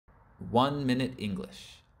1 Minute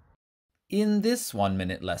English. In this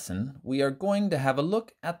 1-minute lesson, we are going to have a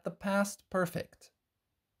look at the past perfect.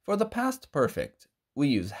 For the past perfect, we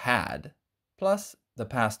use had plus the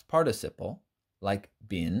past participle, like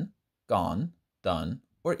been, gone, done,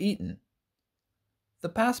 or eaten. The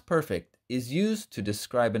past perfect is used to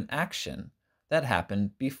describe an action that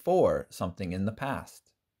happened before something in the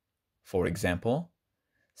past. For example,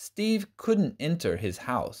 Steve couldn't enter his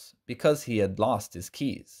house because he had lost his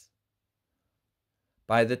keys.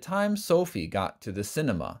 By the time Sophie got to the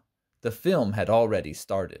cinema, the film had already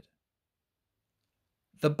started.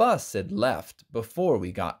 The bus had left before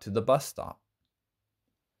we got to the bus stop.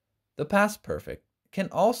 The past perfect can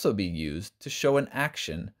also be used to show an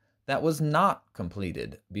action that was not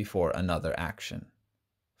completed before another action.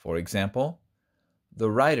 For example,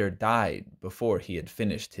 the writer died before he had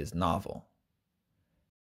finished his novel.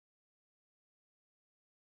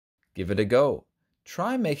 Give it a go.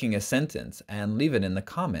 Try making a sentence and leave it in the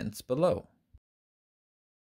comments below.